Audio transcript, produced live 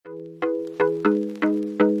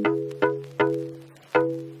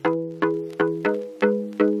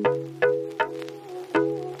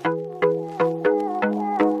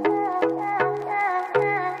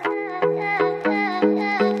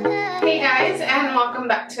welcome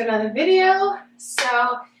back to another video.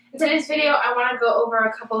 So in today's video I want to go over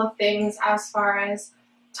a couple of things as far as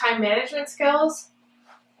time management skills.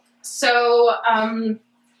 So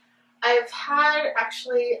I've had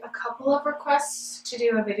actually a couple of requests to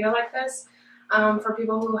do a video like this for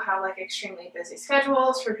people who have like extremely busy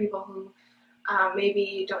schedules, for people who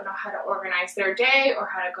maybe don't know how to organize their day or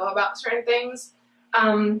how to go about certain things.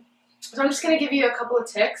 So I'm just going to give you a couple of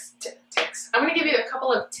I'm going to give you a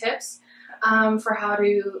couple of tips for how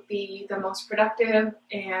to be the most productive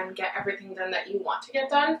and get everything done that you want to get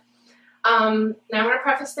done. Now I'm going to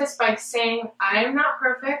preface this by saying I'm not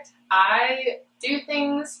perfect. I do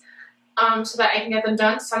things so that I can get them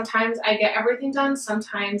done. Sometimes I get everything done,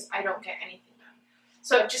 sometimes I don't get anything done.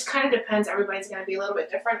 So it just kind of depends. Everybody's going to be a little bit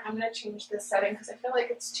different. I'm going to change this setting because I feel like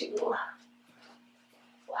it's too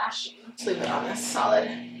flashy. Let's leave it on this solid.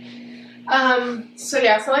 So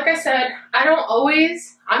like I said,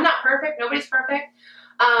 I'm not perfect, nobody's perfect,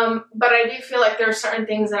 but I do feel like there are certain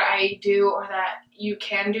things that I do or that you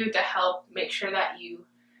can do to help make sure that you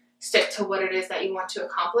stick to what it is that you want to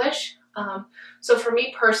accomplish. So for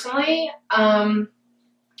me personally, currently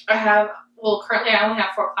I only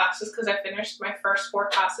have 4 classes because I finished my first 4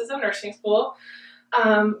 classes of nursing school,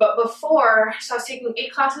 but before, so I was taking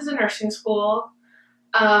 8 classes in nursing school,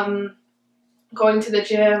 going to the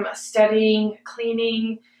gym, studying,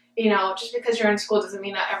 cleaning. You know, just because you're in school doesn't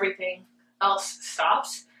mean that everything else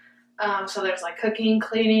stops. So there's like cooking,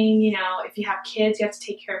 cleaning, you know, if you have kids, you have to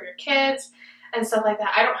take care of your kids and stuff like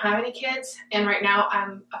that. I don't have any kids, and right now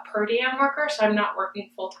I'm a per diem worker, so I'm not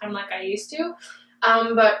working full-time like I used to.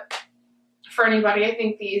 But for anybody, I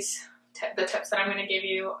think the tips that I'm going to give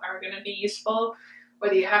you are going to be useful,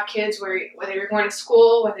 whether you have kids, whether you're going to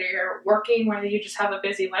school, whether you're working, whether you just have a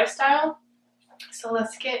busy lifestyle. So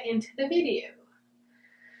let's get into the video.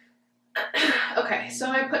 Okay, so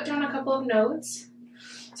I put down a couple of notes.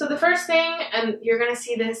 So the first thing, and you're going to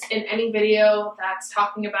see this in any video that's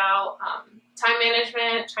talking about time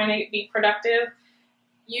management, trying to be productive,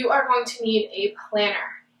 you are going to need a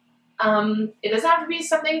planner. It doesn't have to be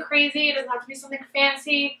something crazy, it doesn't have to be something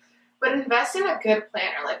fancy, but invest in a good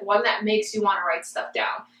planner, like one that makes you want to write stuff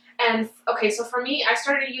down. And okay, so for me, I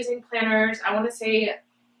started using planners, I want to say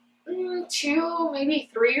 2, maybe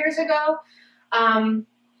 3 years ago.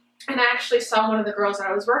 And I actually saw one of the girls that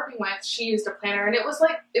I was working with, she used a planner, and it was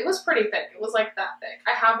pretty thick. It was like that thick.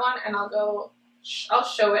 I have one, and I'll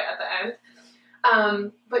show it at the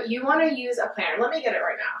end. But you want to use a planner. Let me get it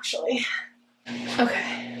right now, actually.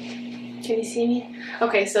 Okay. Can you see me?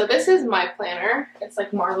 Okay, so this is my planner. It's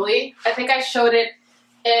like marbly. I think I showed it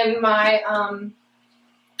in my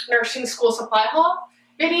nursing school supply haul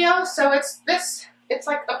video. So it's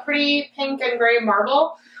like a pretty pink and gray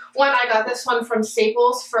marble one. I got this one from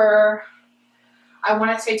Staples for, I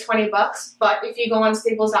want to say $20, but if you go on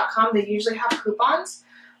staples.com, they usually have coupons.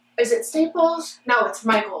 Is it Staples? No, it's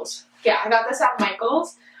Michaels. Yeah, I got this at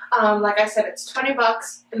Michaels. Like I said, it's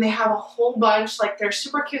 $20, and they have a whole bunch. Like, they're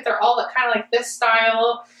super cute. They're all kind of like this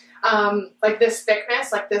style, like this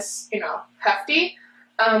thickness, like this, you know, hefty.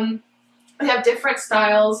 They have different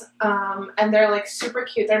styles, and they're like super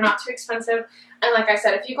cute. They're not too expensive. And like I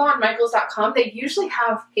said, if you go on Michaels.com, they usually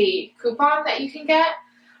have a coupon that you can get.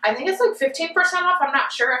 I think it's like 15% off. I'm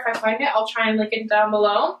not sure. If I find it, I'll try and link it down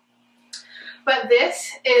below. But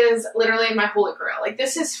this is literally my holy grail. Like,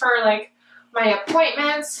 this is for like my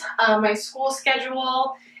appointments, my school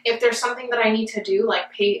schedule. If there's something that I need to do,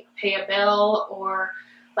 like pay a bill, or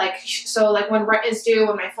like when rent is due,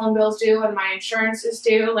 when my phone bill's due, when my insurance is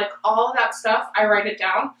due, like all of that stuff, I write it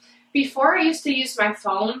down. Before, I used to use my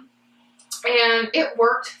phone, and it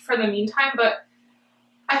worked for the meantime, but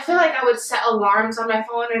I feel like I would set alarms on my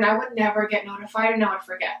phone and I would never get notified and I would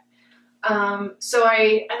forget. So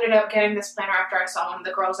I ended up getting this planner after I saw one of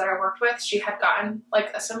the girls that I worked with. She had gotten like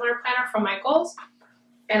a similar planner from Michaels,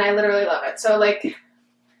 and I literally love it. So like,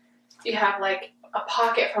 you have like a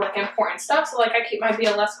pocket for like important stuff. So like, I keep my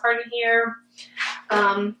BLS card in here.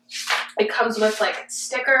 It comes with like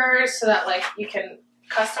stickers so that like you can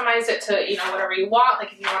customize it to, you know, whatever you want.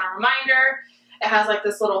 Like if you want a reminder, it has like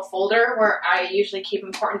this little folder where I usually keep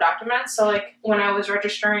important documents. So like when I was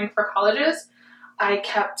registering for colleges, I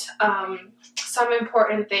kept some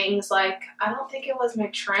important things, like I don't think it was my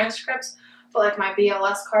transcripts, but like my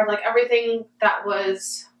BLS card, like everything that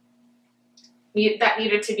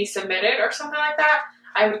needed to be submitted or something like that.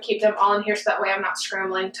 I would keep them all in here so that way I'm not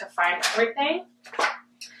scrambling to find everything.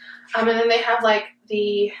 And then they have like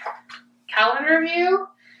the calendar view.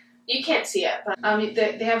 You can't see it, but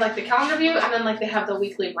they have like the calendar view, and then like they have the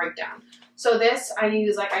weekly breakdown. So this I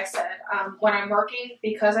use, like I said, when I'm working,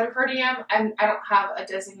 because I'm per diem and I don't have a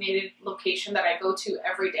designated location that I go to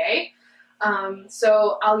every day.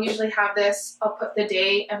 So I'll usually have this, I'll put the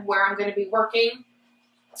day and where I'm going to be working.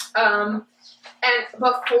 And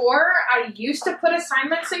before I used to put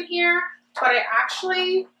assignments in here, but I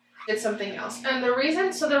actually did something else. And the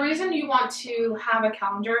reason you want to have a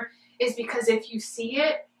calendar is because if you see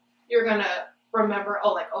it, you're going to remember,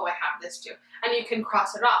 oh, like, oh, I have this too. And you can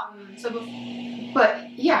cross it off.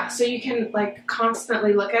 So you can like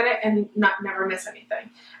constantly look at it and never miss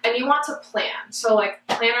anything. And you want to plan. So like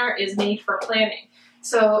planner is made for planning.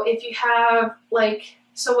 So if you have like,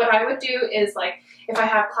 so what I would do is like, if I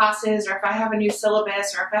have classes or if I have a new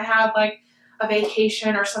syllabus or if I have like a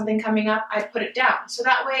vacation or something coming up, I'd put it down. So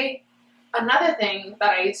that way, another thing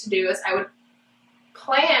that I used to do is I would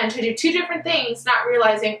plan to do 2 different things, not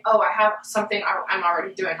realizing, oh, I have something I'm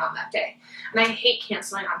already doing on that day. And I hate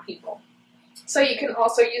canceling on people. So you can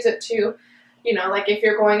also use it to, you know, like if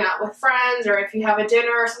you're going out with friends or if you have a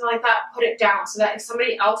dinner or something like that, put it down so that if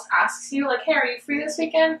somebody else asks you, like, hey, are you free this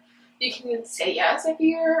weekend? You can say yes if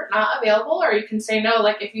you're not available, or you can say no,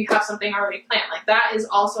 like if you have something already planned. Like that is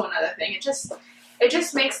also another thing. It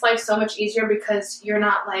just makes life so much easier because you're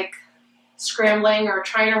not like scrambling or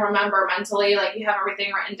trying to remember mentally, like you have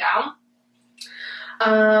everything written down.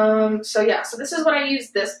 So this is what I use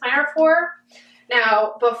this planner for.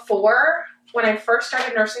 Now, before, when I first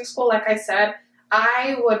started nursing school, like I said,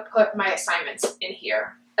 I would put my assignments in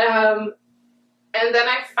here. And then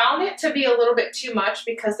I found it to be a little bit too much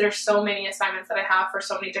because there's so many assignments that I have for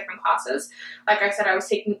so many different classes. Like I said, I was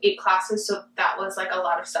taking 8 classes, so that was like a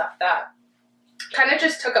lot of stuff that kind of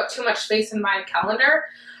just took up too much space in my calendar.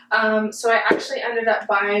 So I actually ended up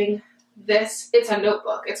buying this. It's a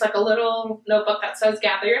notebook. It's like a little notebook that says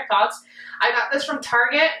gather your thoughts. I got this from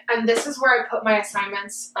Target, and this is where I put my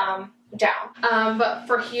assignments down. But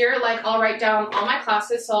for here, like I'll write down all my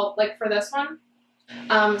classes. So like for this one,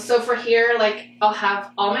 so for here, like I'll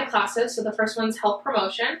have all my classes. So the first one's health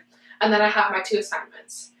promotion, and then I have my 2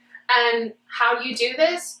 assignments. And how you do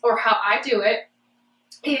this, or how I do it,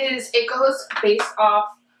 is it goes based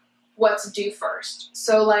off what's due first.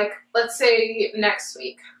 So like, let's say next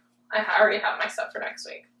week, I already have my stuff for next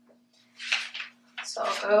week. So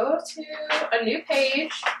I'll go to a new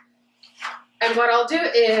page, and what I'll do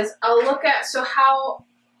is I'll look at, so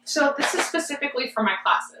this is specifically for my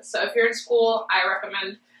classes. So if you're in school, I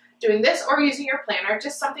recommend doing this or using your planner,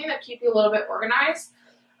 just something to keep you a little bit organized.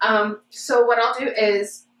 So what I'll do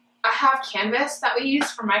is I have Canvas that we use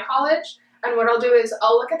for my college. And what I'll do is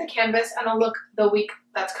I'll look at the Canvas and I'll look the week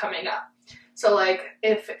that's coming up. So like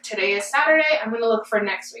if today is Saturday, I'm going to look for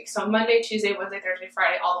next week. So Monday, Tuesday, Wednesday, Thursday,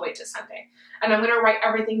 Friday, all the way to Sunday. And I'm going to write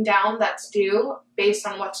everything down that's due based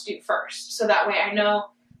on what's due first. So that way I know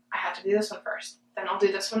I have to do this one first. Then I'll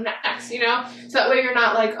do this one next, you know? So that way you're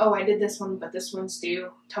not like, oh, I did this one, but this one's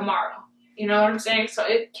due tomorrow. You know what I'm saying? So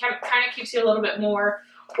it kind of keeps you a little bit more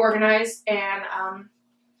organized, and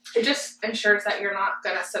it just ensures that you're not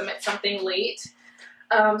going to submit something late.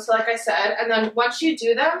 So like I said, and then once you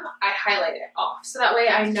do them, I highlight it off. So that way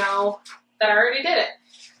I know that I already did it.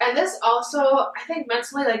 And this also, I think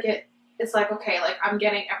mentally, like it's like, okay, like I'm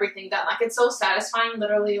getting everything done. Like it's so satisfying,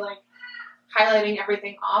 literally like highlighting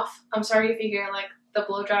everything off. I'm sorry if you hear like the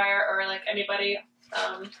blow dryer or like anybody.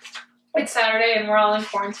 It's Saturday and we're all in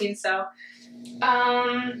quarantine. So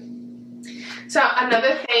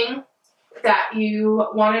another thing that you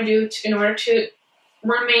want to do in order to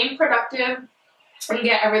remain productive and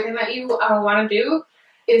get everything that you want to do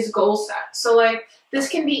is goal set. So like this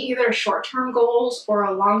can be either short-term goals or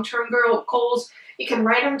a long-term goals. You can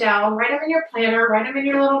write them down, write them in your planner, write them in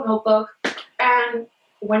your little notebook, and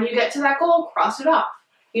when you get to that goal, cross it off.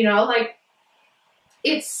 You know, like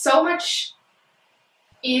it's so much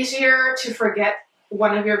easier to forget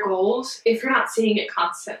one of your goals if you're not seeing it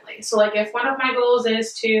constantly. So like if one of my goals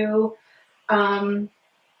is to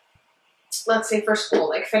let's say for school,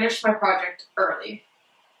 like finish my project early.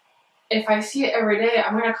 If I see it every day,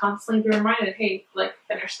 I'm going to constantly be reminded, hey, like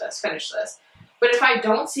finish this. But if I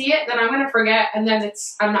don't see it, then I'm going to forget, and then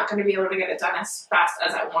I'm not going to be able to get it done as fast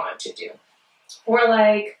as I wanted to do. Or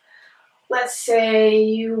like, let's say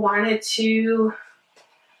you wanted to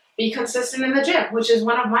be consistent in the gym, which is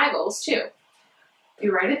one of my goals too.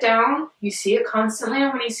 You write it down, you see it constantly,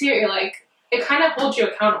 and when you see it, you're like, it kind of holds you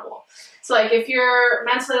accountable. So like if you're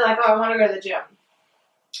mentally like, oh, I want to go to the gym,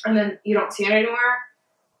 and then you don't see it anymore,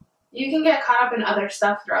 you can get caught up in other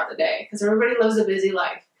stuff throughout the day because everybody lives a busy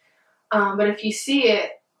life. But if you see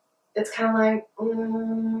it, it's kind of like,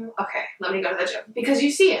 okay, let me go to the gym because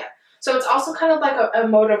you see it. So it's also kind of like a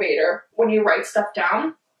motivator when you write stuff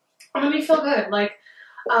down. I'm gonna feel good. Like,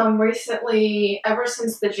 recently, ever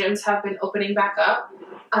since the gyms have been opening back up,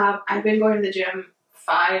 I've been going to the gym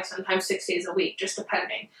 5, sometimes 6 days a week, just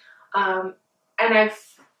depending. And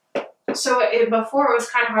before it was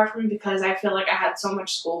kind of hard for me because I feel like I had so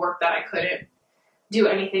much schoolwork that I couldn't do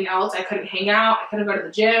anything else. I couldn't hang out. I couldn't go to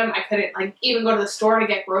the gym. I couldn't like even go to the store to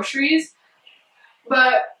get groceries.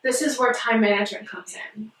 But this is where time management comes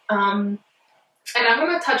in. And I'm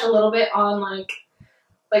gonna touch a little bit on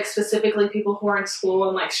like specifically people who are in school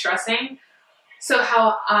and like stressing. So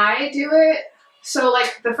how I do it. So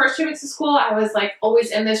like the first 2 weeks of school, I was like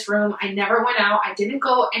always in this room. I never went out. I didn't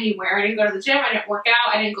go anywhere. I didn't go to the gym. I didn't work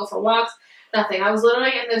out. I didn't go for walks. Nothing. I was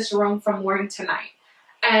literally in this room from morning to night.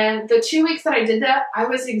 And the 2 weeks that I did that, I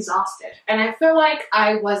was exhausted. And I feel like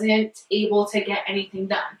I wasn't able to get anything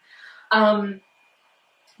done.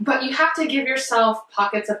 But you have to give yourself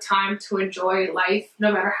pockets of time to enjoy life,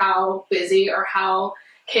 no matter how busy or how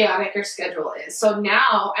chaotic your schedule is. So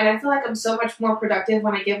now, and I feel like I'm so much more productive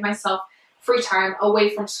when I give myself free time away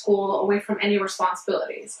from school, away from any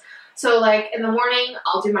responsibilities. So like in the morning,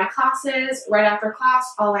 I'll do my classes. Right after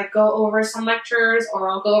class, I'll like go over some lectures or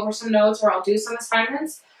I'll go over some notes or I'll do some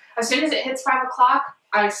assignments. As soon as it hits 5 o'clock,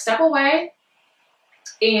 I step away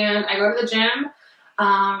and I go to the gym.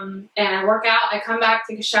 And I work out, I come back,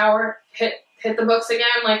 take a shower, hit the books again,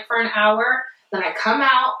 like for an hour. Then I come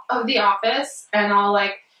out of the office and I'll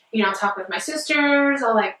like, talk with my sisters.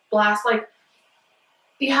 I'll like blast, like,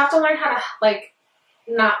 you have to learn how to like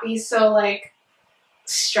not be so like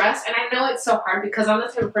stressed. And I know it's so hard because I'm the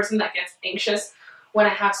type of person that gets anxious when I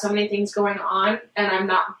have so many things going on and I'm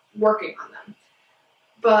not working on them.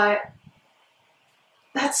 But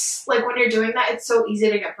that's like when you're doing that, it's so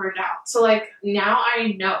easy to get burned out. So like now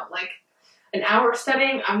I know like an hour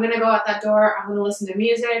studying, I'm gonna go out that door, I'm gonna listen to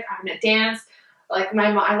music, I'm gonna dance. Like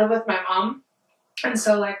I live with my mom, and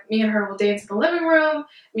so like me and her will dance in the living room.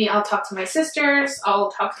 I'll talk to my sisters,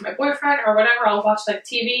 I'll talk to my boyfriend or whatever. I'll watch like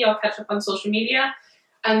TV, I'll catch up on social media,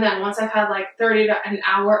 and then once I've had like 30 to an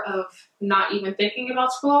hour of not even thinking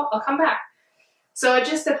about school, I'll come back. So it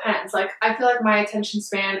just depends. Like I feel like my attention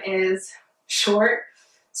span is short.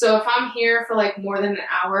 So if I'm here for like more than an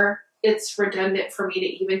hour, it's redundant for me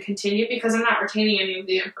to even continue because I'm not retaining any of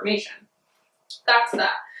the information. That's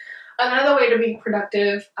that. Another way to be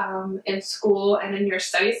productive in school and in your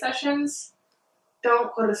study sessions,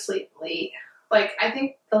 don't go to sleep late. Like I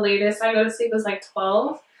think the latest I go to sleep is like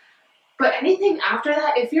 12. But anything after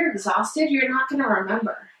that, if you're exhausted, you're not going to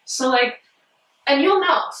remember. So like, and you'll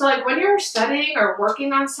know. So like when you're studying or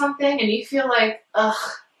working on something and you feel like,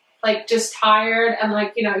 like just tired and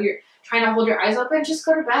like, you're trying to hold your eyes open, just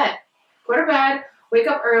go to bed. Go to bed, wake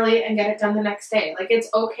up early and get it done the next day. Like it's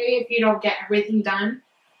okay if you don't get everything done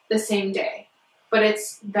the same day, but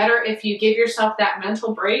it's better if you give yourself that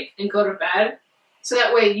mental break and go to bed. So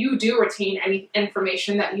that way you do retain any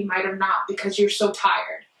information that you might have not because you're so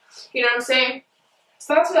tired. You know what I'm saying?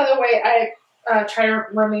 So that's another way I try to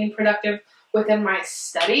remain productive within my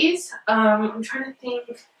studies. I'm trying to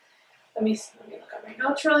think. Let me look at my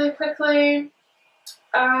notes really quickly.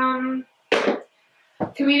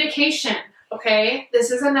 Communication, okay?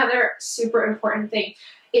 This is another super important thing.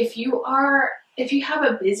 If you have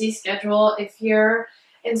a busy schedule, if you're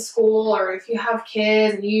in school or if you have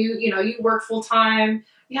kids and you work full time,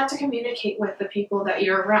 you have to communicate with the people that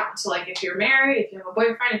you're around. So like if you're married, if you have a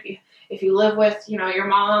boyfriend, if you live with, your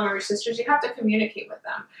mom or your sisters, you have to communicate with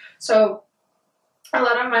them. So a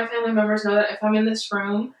lot of my family members know that if I'm in this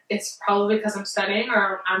room, it's probably because I'm studying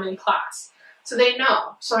or I'm in class. So they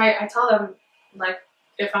know. So I tell them, like,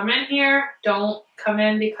 if I'm in here, don't come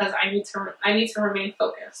in because I need to remain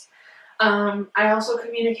focused. I also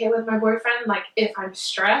communicate with my boyfriend, like, if I'm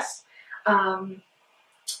stressed,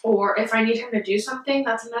 or if I need him to do something.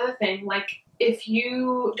 That's another thing. Like, if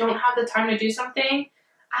you don't have the time to do something,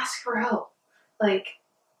 ask for help. Like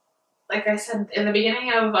I said, in the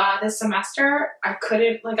beginning of this semester, I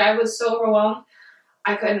was so overwhelmed,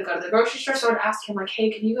 I couldn't go to the grocery store, so I'd ask him, like,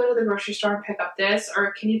 hey, can you go to the grocery store and pick up this,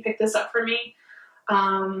 or can you pick this up for me?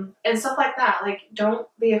 And stuff like that. Like, don't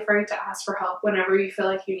be afraid to ask for help whenever you feel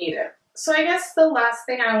like you need it. So I guess the last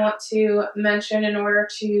thing I want to mention in order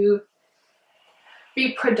to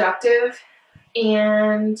be productive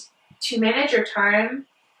and to manage your time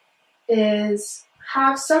is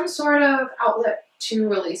have some sort of outlet to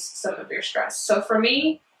release some of your stress. So for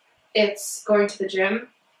me, it's going to the gym.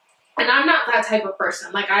 And I'm not that type of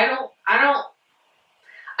person. Like I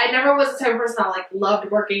never was the type of person that like loved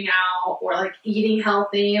working out or like eating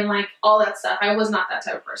healthy and like all that stuff. I was not that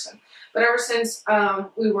type of person. But ever since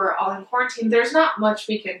we were all in quarantine, there's not much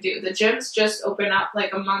we can do. The gyms just opened up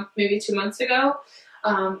like a month, maybe 2 months ago.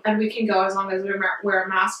 And we can go as long as we wear a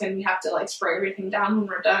mask, and we have to like spray everything down when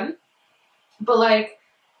we're done. But like,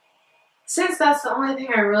 since that's the only thing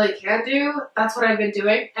I really can do, that's what I've been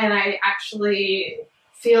doing, and I actually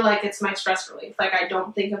feel like it's my stress relief. Like, I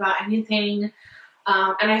don't think about anything,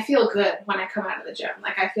 and I feel good when I come out of the gym.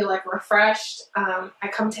 Like, I feel like refreshed. I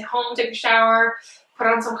come home, take a shower, put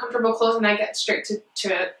on some comfortable clothes, and I get straight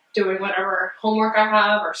to doing whatever homework I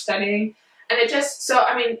have or studying. And it just, so,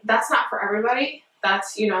 I mean, that's not for everybody.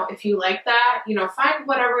 That's, you know, if you like that, you know, find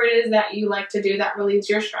whatever it is that you like to do that relieves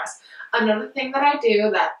your stress. Another thing that I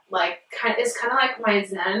do that like is kind of like my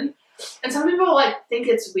zen, and some people like think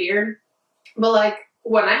it's weird, but like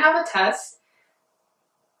when I have a test,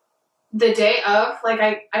 the day of,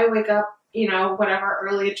 like I wake up, you know, whatever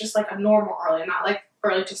early, just like a normal early, not like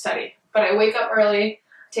early to study, but I wake up early,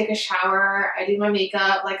 take a shower, I do my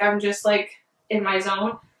makeup, like I'm just like in my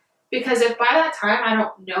zone, because if by that time I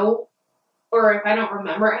don't know, or if I don't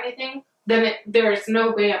remember anything, then there's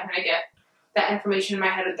no way I'm gonna get that information in my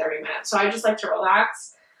head in 30 minutes. So I just like to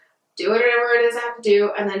relax, do whatever it is I have to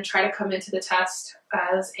do, and then try to come into the test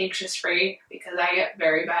as anxious-free, because I get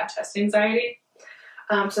very bad test anxiety.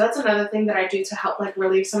 So that's another thing that I do to help like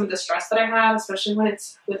relieve some of the stress that I have, especially when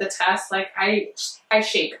it's with a test. Like I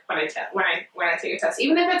shake when I take a test,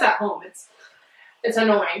 even if it's at home. It's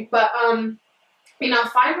annoying, but you know,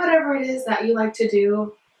 find whatever it is that you like to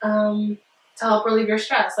do to help relieve your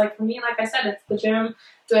stress. Like for me, like I said, it's the gym,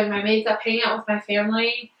 doing my makeup, hanging out with my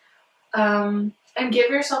family, and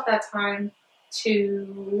give yourself that time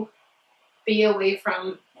to be away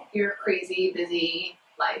from your crazy, busy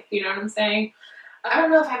life. You know what I'm saying? I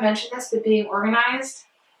don't know if I mentioned this, but being organized.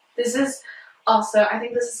 This is also, I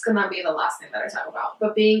think this is going to be the last thing that I talk about,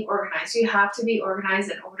 but being organized. You have to be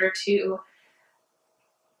organized in order to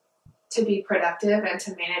be productive and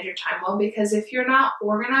to manage your time well, because if you're not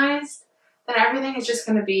organized, then everything is just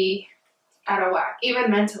going to be out of whack,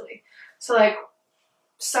 even mentally. So like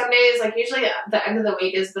Sundays, like usually at the end of the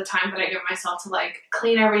week is the time that I give myself to like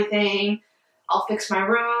clean everything. I'll fix my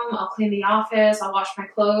room, I'll clean the office, I'll wash my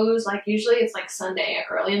clothes. Like usually it's like Sunday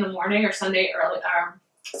early in the morning or Sunday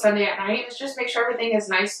at night. It's just make sure everything is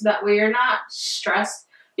nice, so that way you're not stressed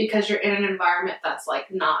because you're in an environment that's like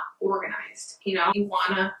not organized. You know, you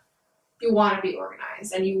wanna be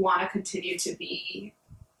organized, and you wanna continue to be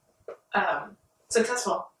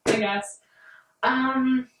successful, I guess.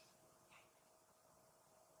 I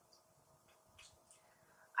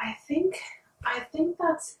think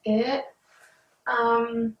that's it.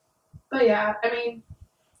 But yeah, I mean,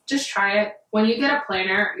 just try it. When you get a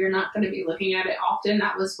planner, you're not going to be looking at it often.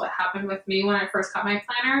 That was what happened with me when I first got my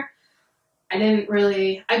planner. I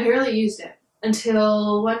barely used it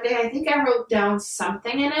until one day I think I wrote down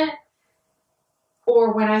something in it,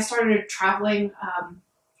 or when I started traveling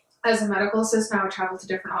as a medical assistant, I would travel to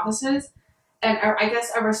different offices. And I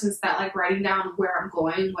guess ever since that, like writing down where I'm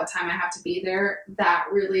going, what time I have to be there, that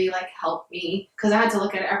really like helped me, because I had to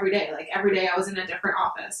look at it every day. Like every day I was in a different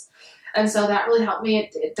office. And so that really helped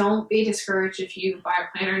me. Don't be discouraged if you buy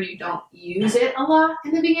a planner and you don't use it a lot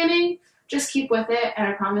in the beginning. Just keep with it, and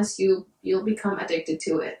I promise you'll become addicted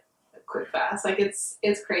to it quick fast. Like it's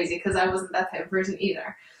crazy, because I wasn't that type of person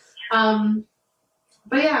either.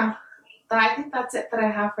 But yeah, I think that's it that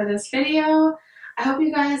I have for this video. I hope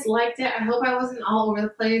you guys liked it. I hope I wasn't all over the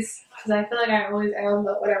place, because I feel like I always am,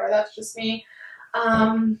 but whatever, that's just me.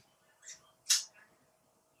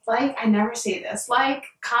 Like, I never say this. Like,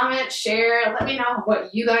 comment, share, let me know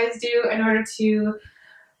what you guys do in order to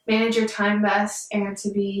manage your time best and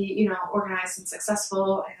to be, you know, organized and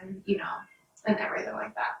successful and, you know, and everything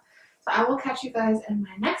like that. So I will catch you guys in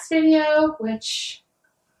my next video, which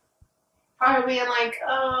probably in like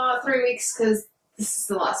 3 weeks, because this is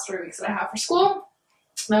the last 3 weeks that I have for school.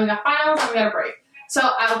 Then we got finals and we got a break. So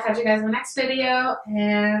I will catch you guys in the next video,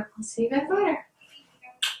 and I'll see you guys later.